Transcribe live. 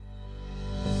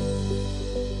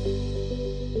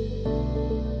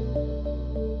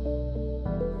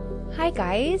Hi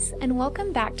guys, and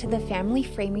welcome back to the Family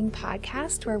Framing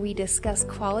Podcast, where we discuss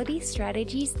quality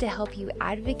strategies to help you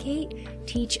advocate,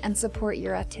 teach, and support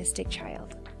your autistic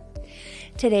child.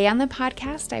 Today on the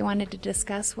podcast, I wanted to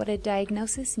discuss what a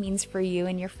diagnosis means for you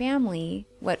and your family,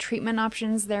 what treatment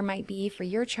options there might be for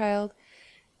your child,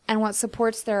 and what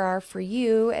supports there are for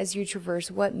you as you traverse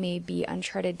what may be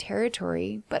uncharted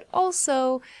territory, but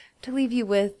also to leave you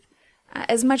with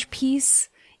as much peace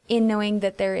in knowing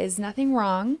that there is nothing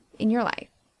wrong in your life.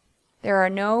 There are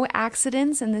no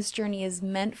accidents, and this journey is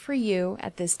meant for you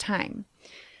at this time.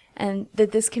 And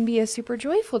that this can be a super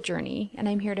joyful journey, and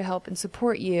I'm here to help and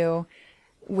support you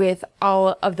with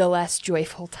all of the less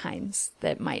joyful times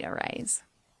that might arise.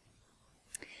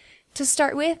 To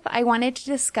start with, I wanted to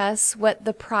discuss what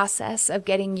the process of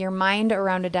getting your mind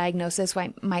around a diagnosis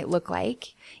might look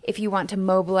like if you want to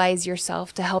mobilize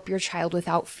yourself to help your child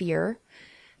without fear.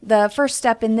 The first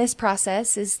step in this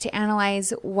process is to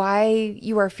analyze why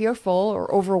you are fearful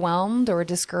or overwhelmed or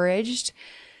discouraged.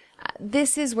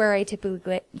 This is where I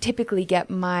typically get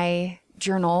my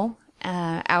journal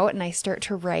out and I start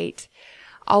to write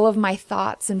all of my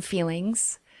thoughts and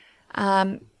feelings.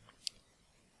 Our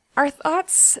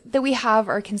thoughts that we have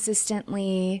are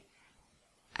consistently,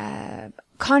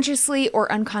 consciously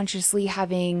or unconsciously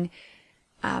having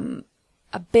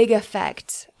a big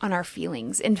effect on our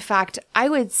feelings. In fact, I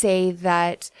would say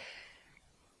that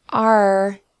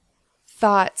our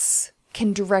thoughts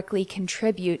can directly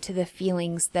contribute to the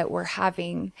feelings that we're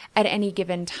having at any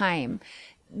given time.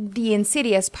 The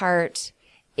insidious part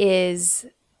is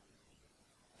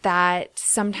that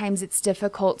sometimes it's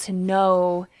difficult to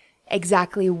know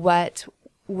exactly what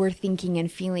we're thinking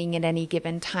and feeling at any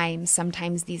given time.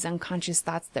 Sometimes these unconscious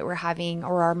thoughts that we're having,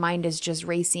 or our mind is just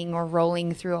racing or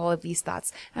rolling through all of these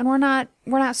thoughts, and we're not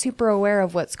super aware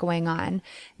of what's going on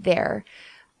there.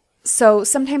 So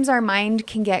sometimes our mind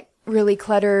can get really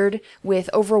cluttered with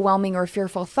overwhelming or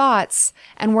fearful thoughts,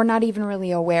 and we're not even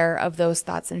really aware of those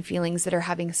thoughts and feelings that are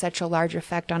having such a large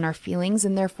effect on our feelings,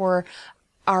 and therefore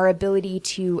our ability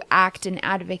to act and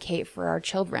advocate for our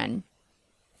children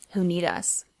who need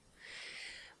us.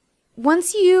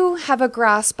 Once you have a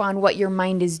grasp on what your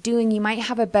mind is doing, you might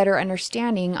have a better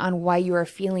understanding on why you are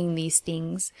feeling these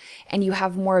things, and you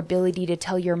have more ability to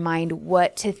tell your mind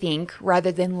what to think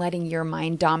rather than letting your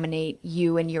mind dominate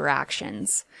you and your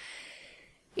actions.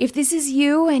 If this is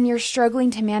you and you're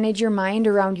struggling to manage your mind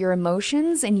around your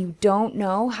emotions and you don't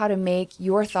know how to make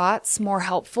your thoughts more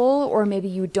helpful, or maybe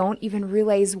you don't even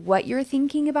realize what you're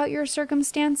thinking about your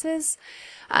circumstances,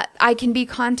 I can be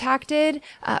contacted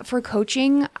for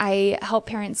coaching. I help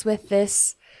parents with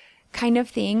this kind of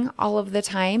thing all of the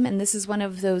time, and this is one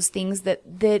of those things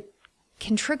that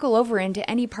can trickle over into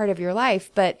any part of your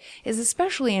life, but is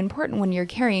especially important when you're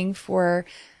caring for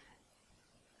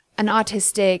an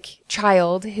autistic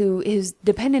child who is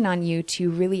dependent on you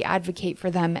to really advocate for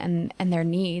them and their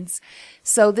needs.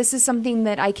 So this is something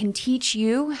that I can teach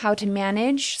you how to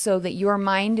manage so that your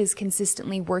mind is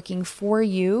consistently working for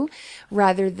you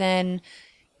rather than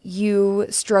you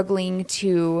struggling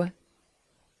to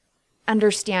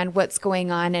understand what's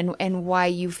going on and why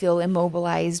you feel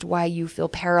immobilized, why you feel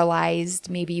paralyzed,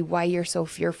 maybe why you're so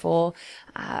fearful.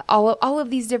 All of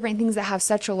these different things that have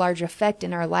such a large effect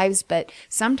in our lives, but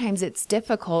sometimes it's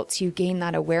difficult to gain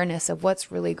that awareness of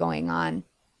what's really going on.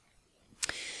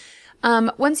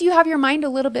 Once you have your mind a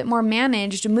little bit more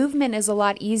managed, movement is a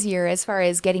lot easier as far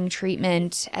as getting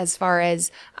treatment, as far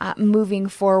as moving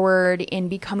forward in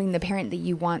becoming the parent that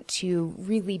you want to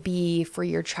really be for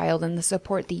your child and the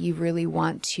support that you really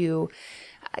want to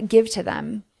give to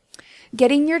them.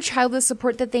 Getting your child the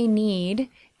support that they need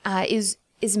is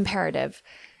imperative.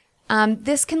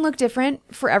 This can look different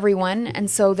for everyone, and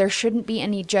so there shouldn't be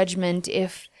any judgment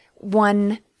if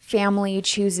one family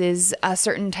chooses a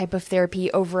certain type of therapy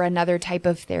over another type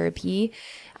of therapy,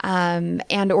 and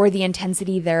or the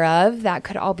intensity thereof. That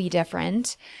could all be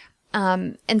different.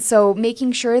 And so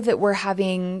making sure that we're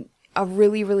having a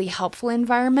really, really helpful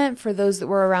environment for those that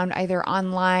were around either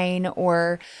online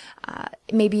or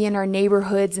maybe in our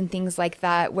neighborhoods and things like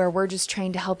that, where we're just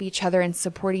trying to help each other and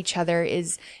support each other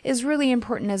is really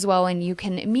important as well. And you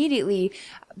can immediately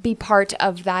be part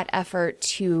of that effort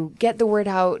to get the word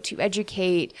out, to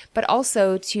educate, but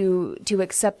also to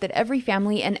accept that every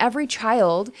family and every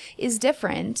child is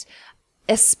different,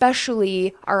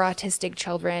 especially our autistic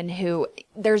children who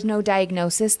there's no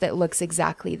diagnosis that looks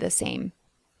exactly the same.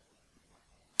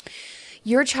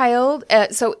 Your child,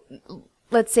 so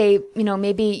let's say,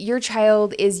 maybe your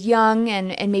child is young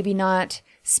and maybe not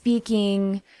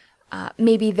speaking.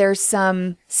 Maybe there's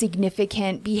some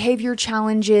significant behavior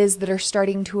challenges that are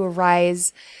starting to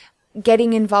arise.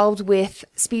 getting involved with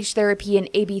speech therapy and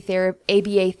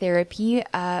ABA therapy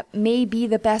may be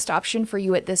the best option for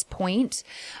you at this point.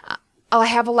 I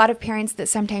have a lot of parents that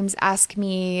sometimes ask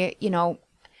me,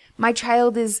 my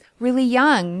child is really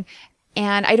young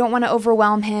and I don't want to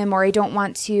overwhelm him, or I don't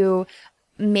want to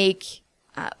make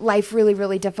life really,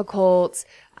 really difficult.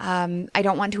 I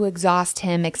don't want to exhaust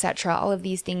him, etc. All of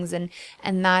these things, and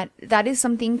that is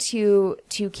something to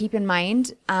keep in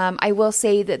mind. I will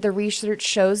say that the research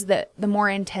shows that the more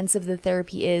intensive the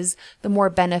therapy is, the more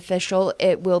beneficial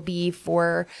it will be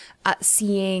for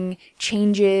seeing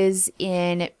changes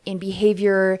in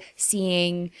behavior,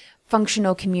 seeing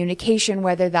functional communication,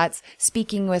 whether that's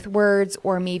speaking with words,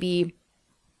 or maybe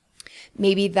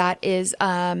that is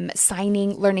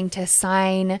signing, learning to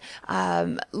sign,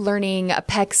 learning a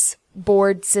PECS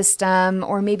board system,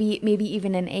 or maybe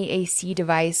even an AAC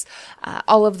device.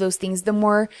 All of those things. The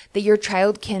more that your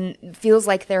child feels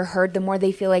like they're heard, the more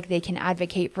they feel like they can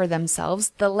advocate for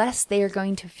themselves, the less they are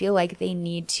going to feel like they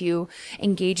need to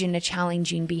engage in a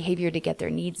challenging behavior to get their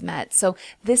needs met. So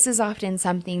this is often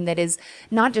something that is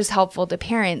not just helpful to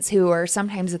parents who are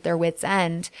sometimes at their wits'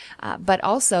 end, but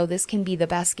also this can be the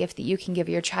best gift that you can give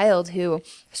your child who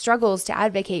struggles to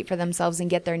advocate for themselves and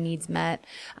get their needs met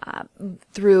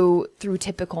through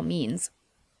typical means.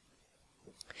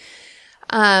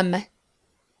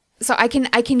 So I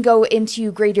can go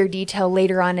into greater detail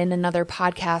later on in another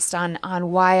podcast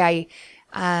on why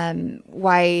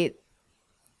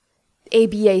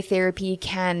ABA therapy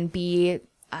can be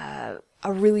a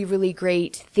really, really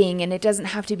great thing, and it doesn't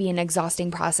have to be an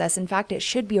exhausting process. In fact, it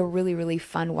should be a really, really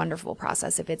fun, wonderful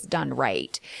process if it's done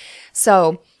right.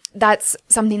 So that's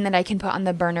something that I can put on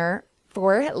the burner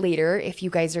for later if you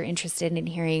guys are interested in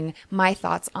hearing my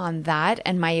thoughts on that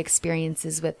and my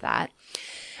experiences with that.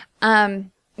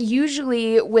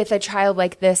 Usually with a child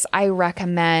like this, I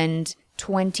recommend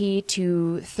 20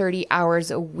 to 30 hours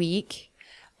a week.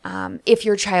 If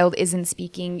your child isn't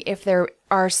speaking, if there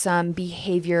are some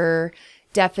behavior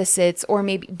deficits or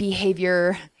maybe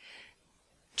behavior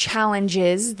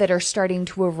challenges that are starting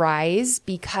to arise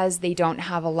because they don't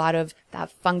have a lot of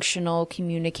that functional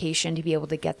communication to be able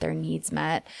to get their needs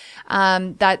met.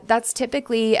 That's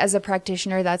typically, as a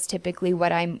practitioner, that's typically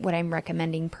what I'm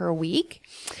recommending per week.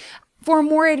 For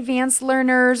more advanced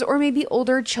learners or maybe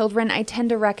older children, I tend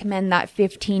to recommend that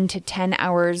 15 to 10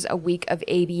 hours a week of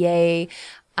ABA.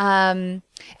 And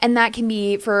that can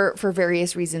be for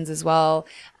various reasons as well.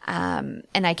 And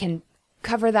I can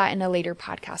cover that in a later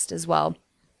podcast as well.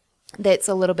 That's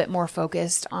a little bit more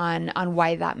focused on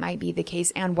why that might be the case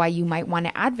and why you might want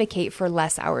to advocate for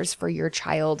less hours for your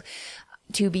child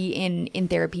to be in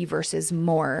therapy versus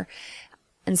more.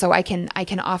 And so I can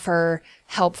offer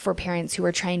help for parents who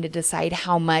are trying to decide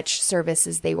how much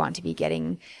services they want to be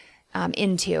getting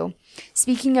into.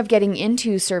 Speaking of getting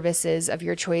into services of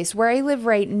your choice, where I live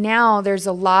right now, there's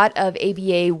a lot of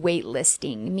ABA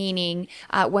waitlisting, meaning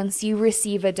once you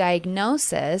receive a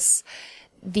diagnosis,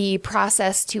 the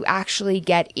process to actually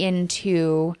get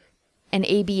into an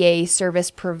ABA service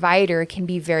provider can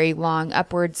be very long,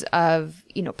 upwards of,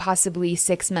 possibly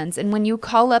 6 months. And when you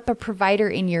call up a provider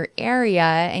in your area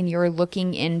and you're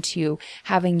looking into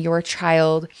having your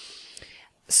child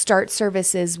start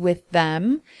services with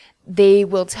them, they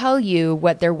will tell you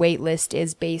what their wait list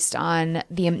is based on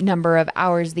the number of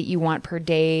hours that you want per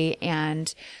day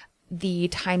and the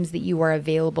times that you are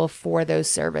available for those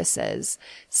services.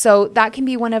 So that can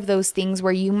be one of those things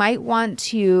where you might want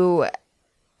to,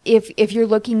 if you're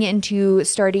looking into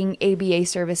starting ABA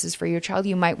services for your child,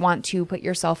 you might want to put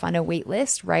yourself on a wait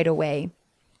list right away.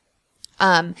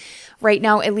 Right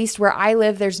now, at least where I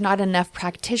live, there's not enough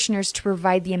practitioners to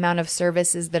provide the amount of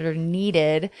services that are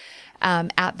needed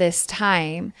at this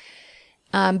time.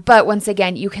 But once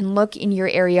again, you can look in your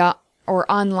area or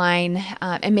online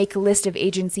and make a list of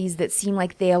agencies that seem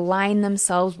like they align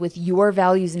themselves with your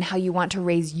values and how you want to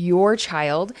raise your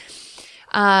child.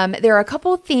 There are a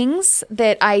couple of things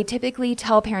that I typically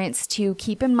tell parents to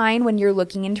keep in mind when you're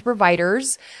looking into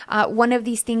providers. One of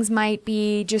these things might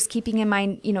be just keeping in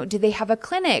mind, do they have a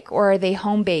clinic or are they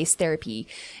home-based therapy?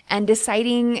 And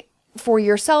deciding for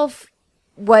yourself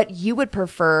what you would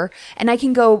prefer. And I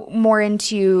can go more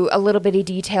into a little bit of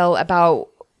detail about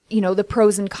the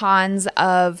pros and cons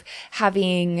of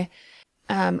having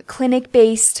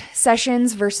clinic-based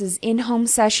sessions versus in-home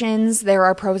sessions. There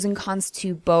are pros and cons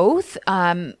to both.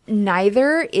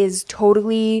 Neither is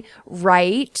totally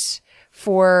right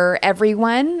for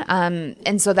everyone.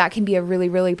 And so that can be a really,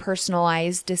 really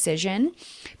personalized decision.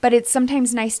 But it's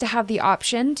sometimes nice to have the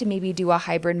option to maybe do a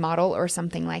hybrid model or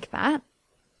something like that.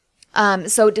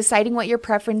 So deciding what your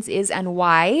preference is and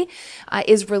why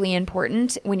is really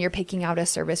important when you're picking out a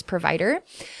service provider.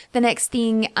 The next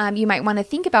thing you might want to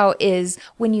think about is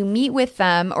when you meet with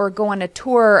them or go on a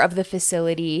tour of the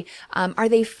facility, are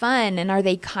they fun and are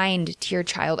they kind to your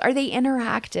child? Are they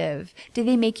interactive? Do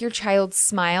they make your child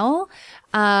smile?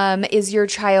 Is your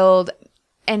child...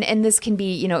 And this can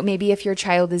be, maybe if your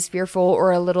child is fearful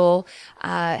or a little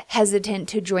hesitant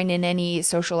to join in any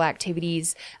social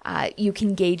activities, you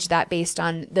can gauge that based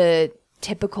on the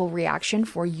typical reaction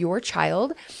for your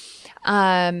child.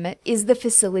 Is the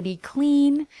facility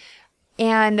clean?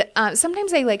 And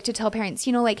sometimes I like to tell parents,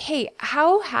 hey,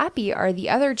 how happy are the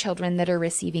other children that are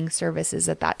receiving services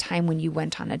at that time when you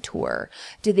went on a tour?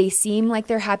 Do they seem like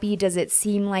they're happy? Does it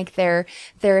seem like their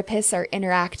therapists are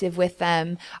interactive with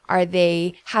them? Are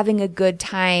they having a good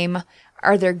time?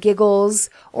 Are there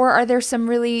giggles? Or are there some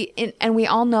really, and we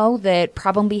all know that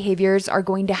problem behaviors are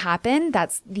going to happen.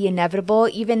 That's the inevitable,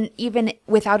 even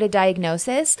without a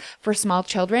diagnosis for small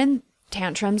children.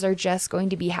 Tantrums are just going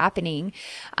to be happening.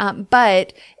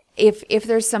 But if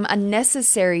there's some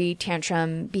unnecessary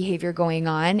tantrum behavior going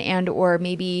on, and or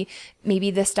maybe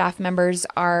the staff members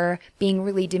are being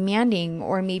really demanding,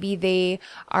 or maybe they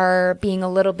are being a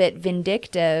little bit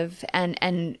vindictive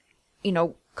and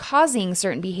causing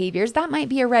certain behaviors, that might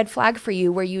be a red flag for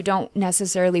you, where you don't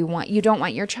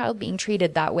want your child being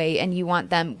treated that way, and you want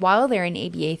them, while they're in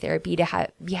ABA therapy, to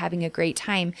be having a great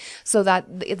time, so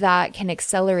that can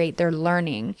accelerate their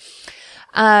learning.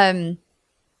 You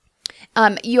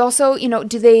also,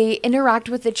 do they interact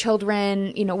with the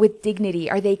children, with dignity?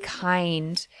 Are they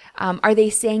kind? Are they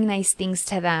saying nice things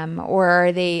to them? Or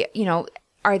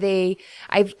are they,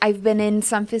 I've been in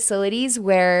some facilities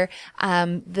where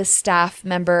the staff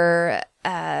member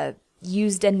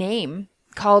used a name,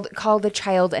 called a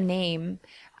child a name,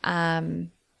 and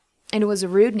it was a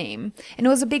rude name, and it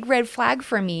was a big red flag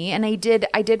for me. And I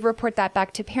did report that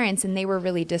back to parents, and they were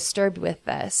really disturbed with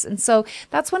this. And so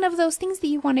that's one of those things that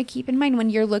you want to keep in mind when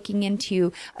you're looking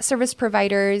into service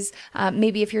providers.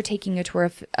 Maybe if you're taking a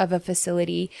tour of a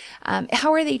facility,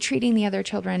 how are they treating the other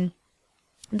children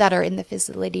that are in the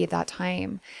facility at that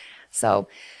time? So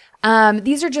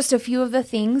these are just a few of the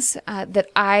things that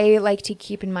I like to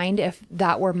keep in mind if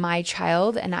that were my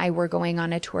child and I were going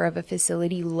on a tour of a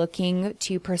facility looking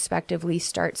to prospectively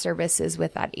start services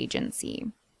with that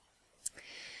agency.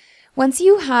 Once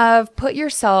you have put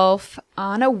yourself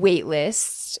on a wait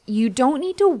list, you don't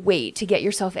need to wait to get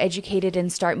yourself educated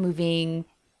and start moving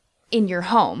in your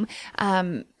home.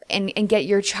 And get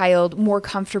your child more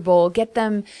comfortable, get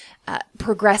them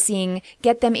progressing,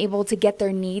 get them able to get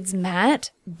their needs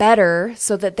met better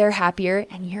so that they're happier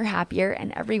and you're happier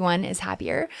and everyone is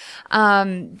happier.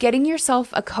 Getting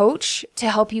yourself a coach to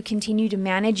help you continue to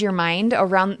manage your mind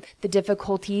around the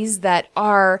difficulties that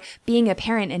are being a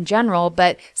parent in general,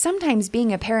 but sometimes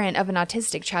being a parent of an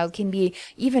autistic child can be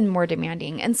even more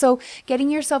demanding. And so getting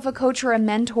yourself a coach or a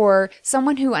mentor,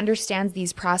 someone who understands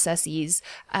these processes,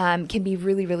 can be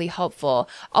really, really helpful.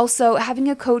 Also, having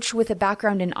a coach with a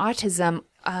background in autism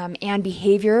and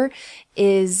behavior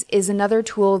is another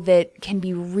tool that can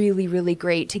be really, really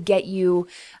great to get you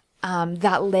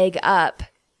that leg up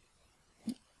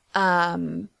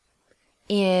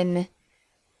in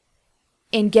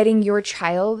getting your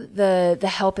child the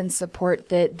help and support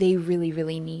that they really,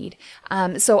 really need.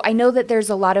 So I know that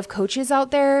there's a lot of coaches out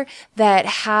there that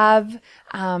have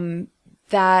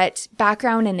that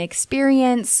background and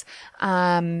experience.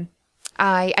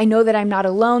 I know that I'm not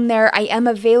alone there. I am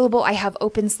available. I have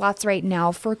open slots right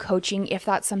now for coaching if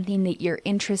that's something that you're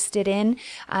interested in,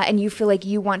 and you feel like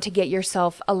you want to get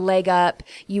yourself a leg up,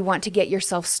 you want to get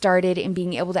yourself started in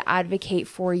being able to advocate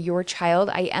for your child.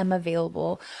 I am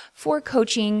available for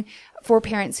coaching for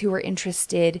parents who are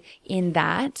interested in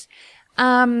that.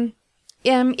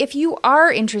 If you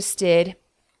are interested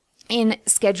in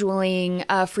scheduling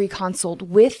a free consult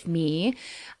with me,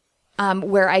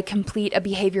 where I complete a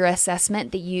behavior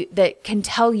assessment that can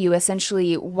tell you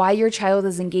essentially why your child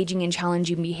is engaging in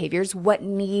challenging behaviors, what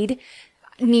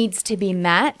needs to be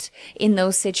met in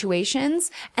those situations,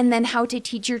 and then how to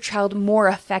teach your child more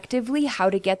effectively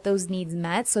how to get those needs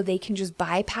met so they can just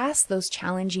bypass those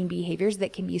challenging behaviors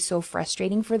that can be so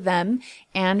frustrating for them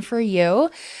and for you.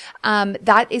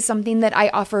 That is something that I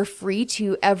offer free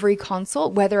to every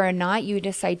consult, whether or not you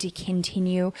decide to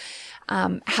continue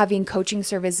having coaching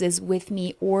services with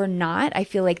me or not. I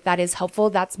feel like that is helpful.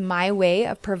 That's my way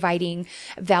of providing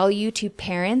value to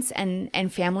parents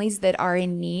and families that are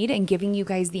in need, and giving you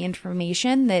guys the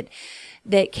information that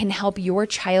can help your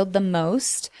child the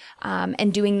most,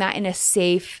 and doing that in a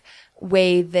safe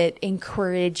way that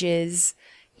encourages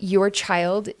your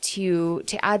child to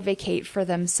advocate for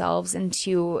themselves and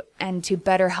to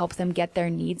better help them get their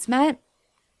needs met.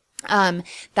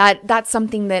 That's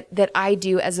something that I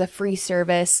do as a free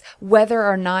service, whether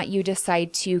or not you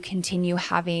decide to continue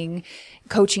having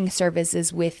coaching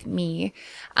services with me.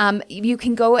 You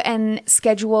can go and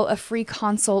schedule a free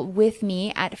consult with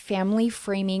me at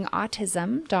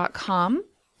familyframingautism.com.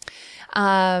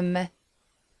 And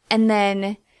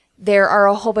then there are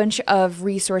a whole bunch of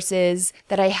resources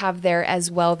that I have there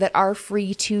as well that are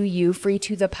free to you, free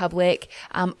to the public,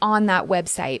 on that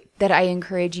website that I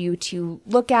encourage you to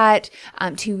look at,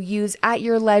 to use at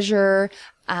your leisure,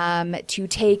 to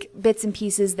take bits and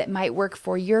pieces that might work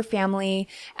for your family,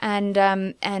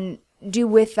 and do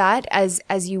with that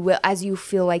as you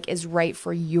feel like is right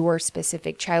for your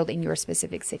specific child in your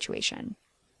specific situation.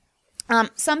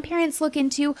 Some parents look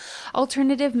into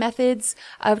alternative methods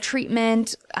of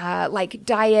treatment, like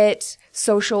diet,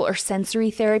 social, or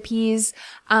sensory therapies.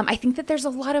 I think that there's a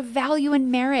lot of value and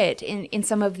merit in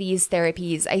some of these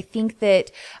therapies. I think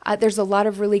that there's a lot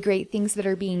of really great things that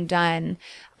are being done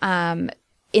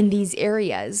in these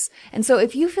areas. And so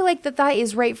if you feel like that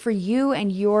is right for you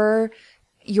and your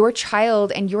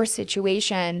child and your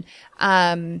situation,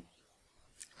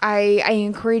 I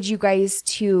encourage you guys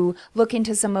to look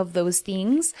into some of those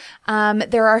things.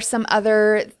 There are some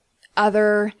other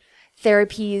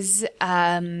therapies,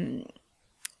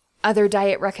 other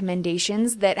diet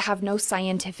recommendations that have no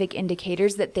scientific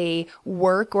indicators that they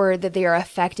work or that they are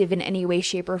effective in any way,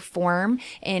 shape, or form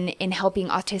in helping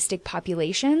autistic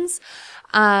populations.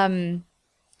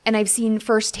 And I've seen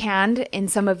firsthand in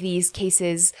some of these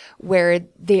cases where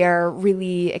they are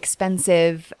really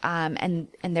expensive, and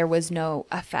there was no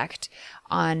effect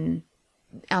on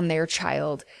their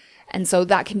child. And so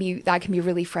that can be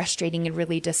really frustrating and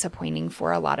really disappointing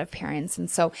for a lot of parents. And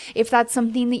so if that's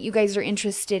something that you guys are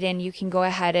interested in, you can go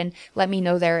ahead and let me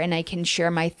know there, and I can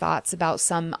share my thoughts about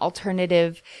some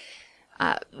alternative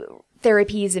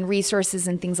therapies and resources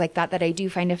and things like that I do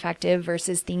find effective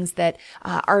versus things that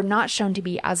are not shown to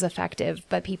be as effective,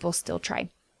 but people still try.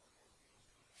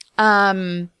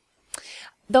 The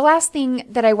last thing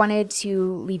that I wanted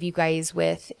to leave you guys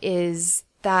with is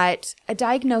that a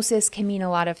diagnosis can mean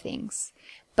a lot of things,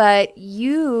 but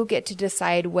you get to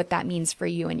decide what that means for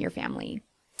you and your family.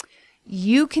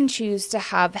 You can choose to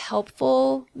have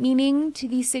helpful meaning to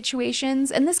these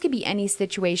situations. And this could be any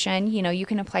situation. You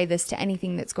can apply this to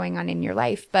anything that's going on in your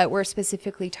life, but we're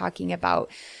specifically talking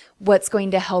about what's going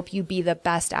to help you be the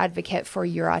best advocate for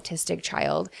your autistic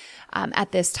child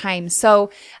at this time.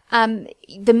 So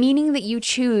the meaning that you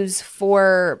choose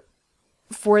for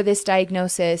this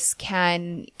diagnosis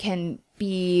can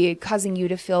be causing you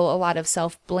to feel a lot of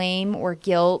self-blame or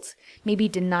guilt, maybe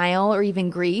denial or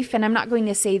even grief. And I'm not going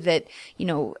to say that,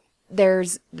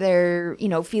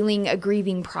 feeling a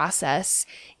grieving process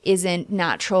isn't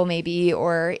natural maybe,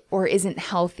 or isn't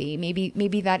healthy.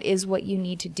 Maybe that is what you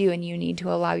need to do, and you need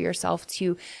to allow yourself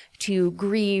to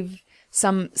grieve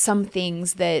some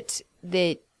things that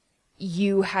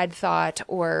you had thought,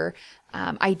 or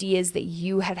ideas that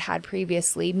you had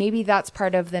previously. Maybe that's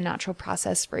part of the natural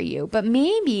process for you, but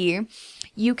maybe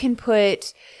you can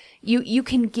you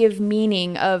can give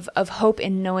meaning of hope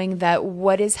in knowing that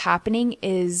what is happening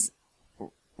is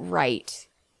right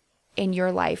in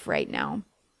your life right now.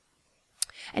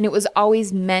 And it was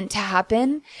always meant to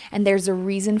happen, and there's a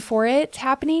reason for it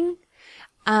happening.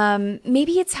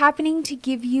 Maybe it's happening to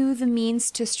give you the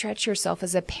means to stretch yourself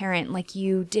as a parent like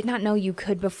you did not know you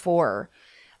could before.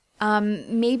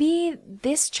 Maybe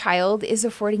this child is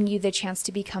affording you the chance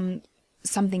to become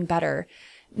something better.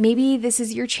 Maybe this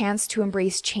is your chance to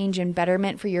embrace change and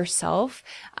betterment for yourself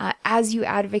as you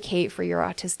advocate for your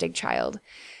autistic child.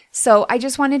 So I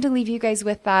just wanted to leave you guys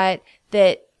with that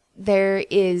there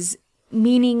is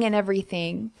meaning in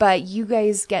everything, but you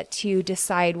guys get to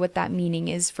decide what that meaning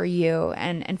is for you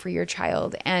and for your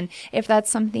child. And if that's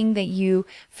something that you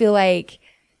feel like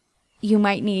you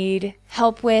might need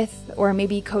help with, or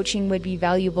maybe coaching would be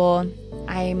valuable,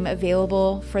 I'm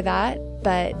available for that.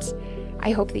 But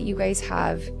I hope that you guys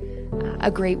have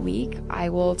a great week. I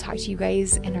will talk to you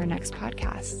guys in our next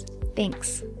podcast.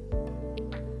 Thanks.